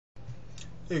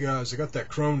Hey guys, I got that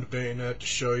chromed bayonet to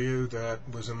show you that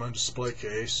was in my display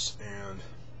case, and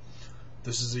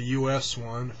this is a US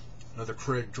one, another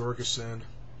Krag-Jorgensen.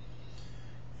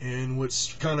 And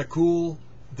what's kind of cool,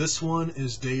 this one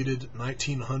is dated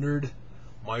 1900.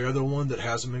 My other one that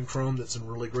hasn't been chromed, that's in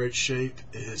really great shape,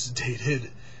 is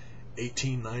dated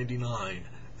 1899.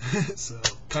 So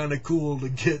kind of cool to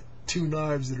get two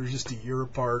knives that are just a year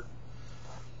apart,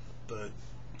 but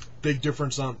big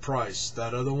difference on price.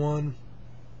 That other one,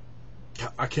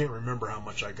 I can't remember how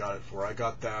much I got it for. I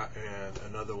got that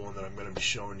and another one that I'm going to be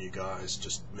showing you guys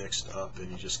just mixed up, and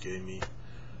he just gave me,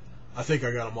 I think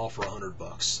I got them all for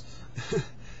 $100.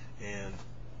 And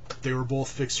they were both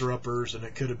fixer-uppers, and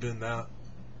it could have been that.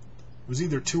 It was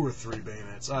either 2 or 3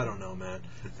 bayonets. I don't know, man.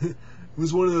 It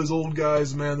was one of those old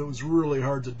guys, man, that was really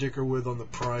hard to dicker with on the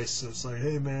price. So it's like,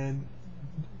 hey, man,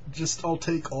 just I'll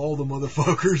take all the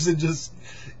motherfuckers and just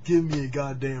give me a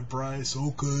goddamn price.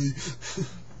 Okay.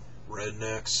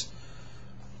 Rednecks.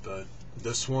 But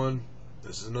this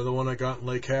is another one I got in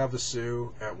Lake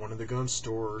Havasu at one of the gun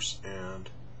stores, and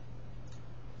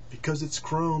because it's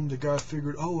chromed, the guy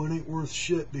figured, oh, it ain't worth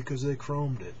shit because they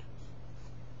chromed it.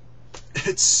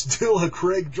 It's still a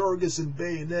Krag-Jorgensen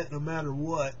bayonet no matter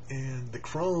what, and the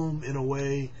chrome, in a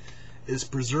way, is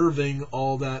preserving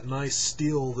all that nice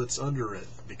steel that's under it,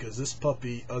 because this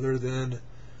puppy, other than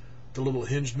the little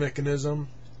hinged mechanism,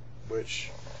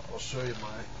 which I'll show you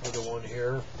my other one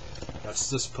here. That's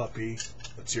this puppy.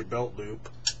 That's your belt loop.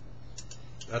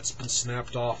 That's been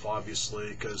snapped off, obviously,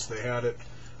 because they had it.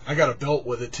 I got a belt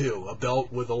with it too. A belt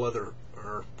with a leather,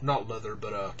 or not leather,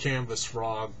 but a canvas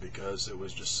frog, because it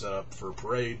was just set up for a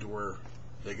parade to where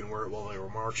they can wear it while they were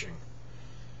marching.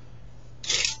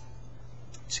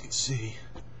 As you can see,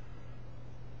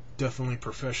 definitely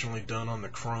professionally done on the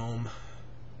chrome.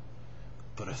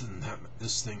 But other than that,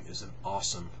 this thing is in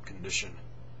awesome condition.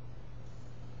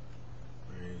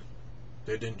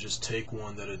 They didn't just take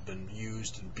one that had been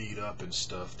used and beat up and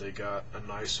stuff. They got a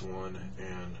nice one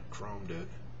and chromed it.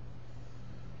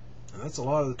 And that's a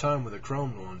lot of the time with the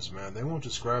chromed ones, man. They won't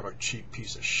just grab a cheap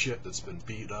piece of shit that's been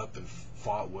beat up and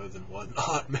fought with and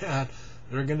whatnot, man.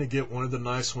 They're going to get one of the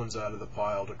nice ones out of the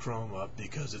pile to chrome up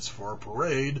because it's for a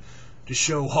parade to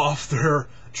show off their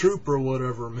troop or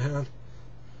whatever, man.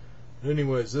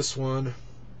 Anyways, this one,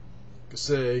 like I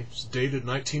say, it's dated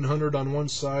 1900 on one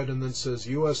side and then says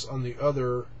US on the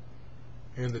other,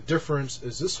 and the difference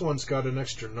is this one's got an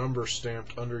extra number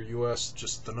stamped under US,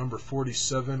 just the number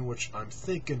 47, which I'm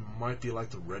thinking might be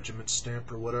like the regiment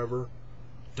stamp or whatever.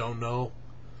 Don't know,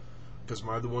 because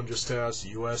my other one just has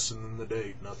US and then the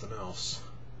date, nothing else.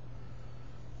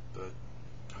 But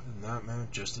other than that, man,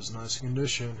 just as nice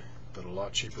condition, but a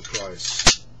lot cheaper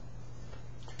price.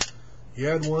 He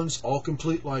had ones all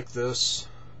complete like this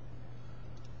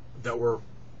that were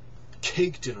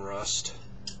caked in rust.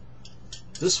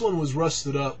 This one was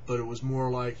rusted up, but it was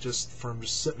more like just from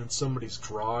just sitting in somebody's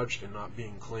garage and not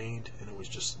being cleaned, and it was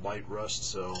just light rust,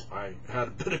 so I had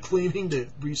a bit of cleaning to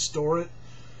restore it.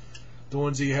 The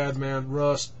ones he had, man,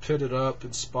 rust, pitted up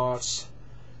in spots,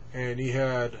 and he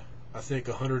had, I think,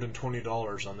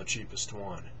 $120 on the cheapest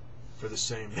one for the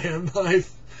same damn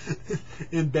knife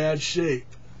in bad shape.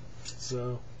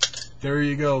 So there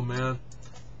you go, man.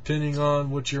 Depending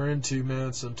on what you're into,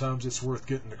 man, sometimes it's worth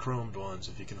getting the chromed ones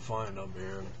if you can find them,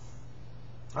 man.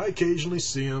 I occasionally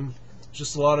see them.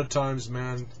 Just a lot of times,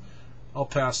 man, I'll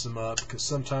pass them up because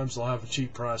sometimes they'll have a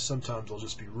cheap price, sometimes they'll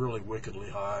just be really wickedly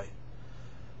high.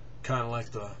 Kind of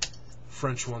like the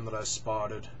French one that I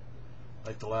spotted,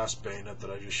 like the last bayonet that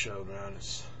I just showed, man.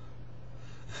 It's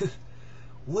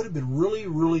would have been really,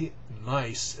 really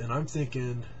nice, and I'm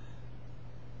thinking,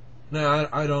 now,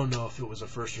 I don't know if it was a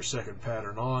first or second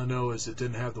pattern. All I know is it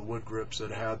didn't have the wood grips.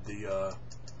 It had the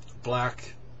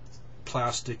black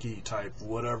plasticky type,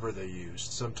 whatever they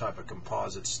used, some type of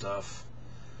composite stuff.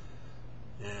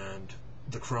 And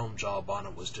the chrome job on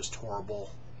it was just horrible,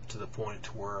 to the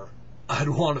point where I'd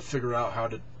want to figure out how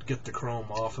to get the chrome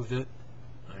off of it.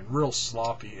 I mean, real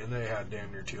sloppy, and they had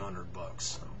damn near $200.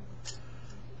 So.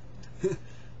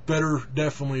 Better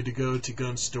definitely to go to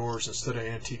gun stores instead of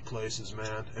antique places,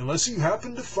 man. Unless you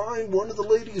happen to find one of the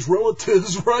lady's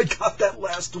relatives where I got that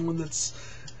last one. That's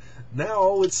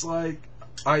now it's like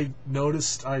I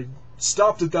noticed I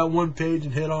stopped at that one page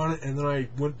and hit on it, and then I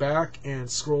went back and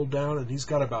scrolled down, and he's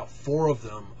got about 4 of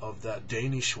them of that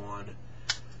Danish one,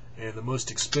 and the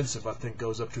most expensive I think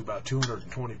goes up to about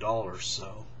 $220.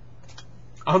 So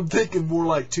I'm thinking more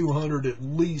like $200 at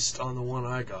least on the one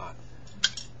I got.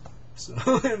 So,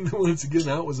 and once again,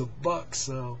 that was $1.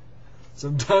 So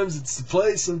sometimes it's the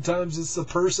place, sometimes it's the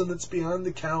person that's behind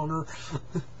the counter.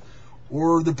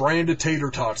 Or the brand of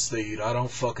tater tots they eat. I don't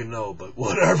fucking know. But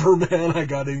whatever, man. I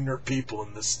got ignorant people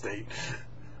in this state.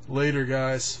 Later,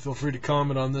 guys. Feel free to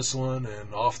comment on this one.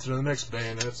 And off to the next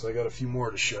Bayonets. I got a few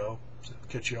more to show. So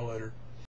catch y'all later.